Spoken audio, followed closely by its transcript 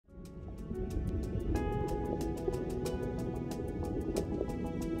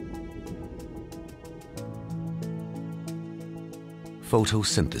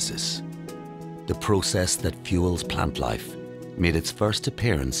Photosynthesis, the process that fuels plant life, made its first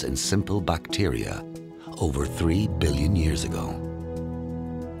appearance in simple bacteria over 3 billion years ago.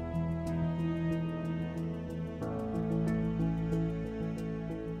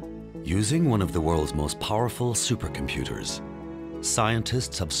 Using one of the world's most powerful supercomputers,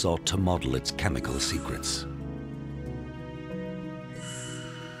 scientists have sought to model its chemical secrets.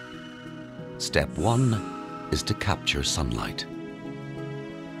 Step 1 is to capture sunlight.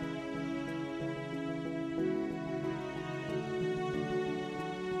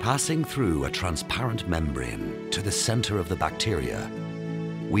 Passing through a transparent membrane to the center of the bacteria,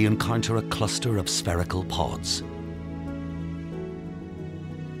 we encounter a cluster of spherical pods.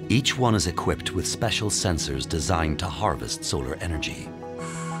 Each one is equipped with special sensors designed to harvest solar energy.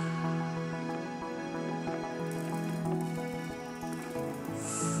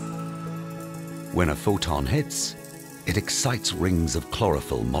 When a photon hits, it excites rings of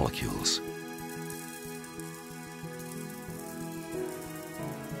chlorophyll molecules.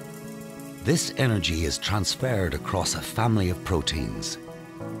 This energy is transferred across a family of proteins,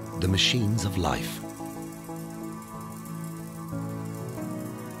 the machines of life.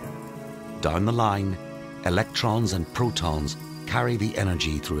 Down the line, electrons and protons carry the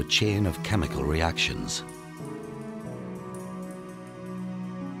energy through a chain of chemical reactions.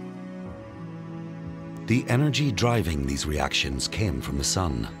 The energy driving these reactions came from the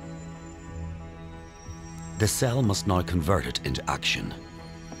sun. The cell must now convert it into action.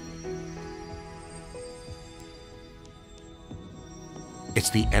 It's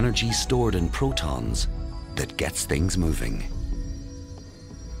the energy stored in protons that gets things moving.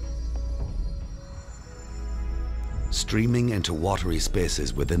 Streaming into watery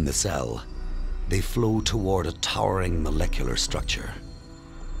spaces within the cell, they flow toward a towering molecular structure.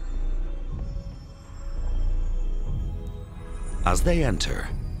 As they enter,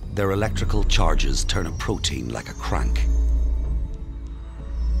 their electrical charges turn a protein like a crank.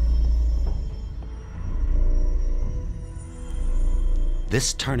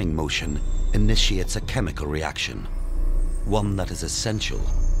 This turning motion initiates a chemical reaction, one that is essential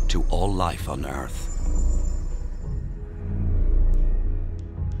to all life on Earth.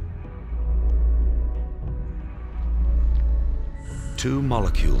 Two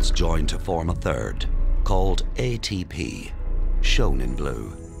molecules join to form a third, called ATP, shown in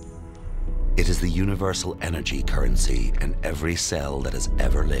blue. It is the universal energy currency in every cell that has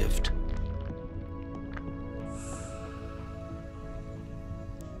ever lived.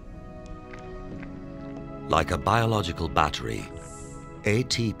 Like a biological battery,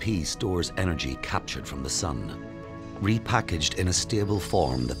 ATP stores energy captured from the sun, repackaged in a stable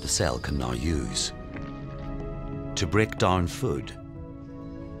form that the cell can now use. To break down food,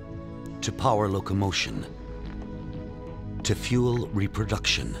 to power locomotion, to fuel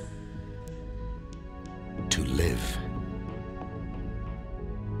reproduction, to live.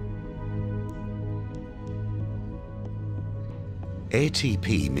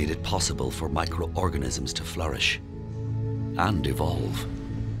 ATP made it possible for microorganisms to flourish and evolve.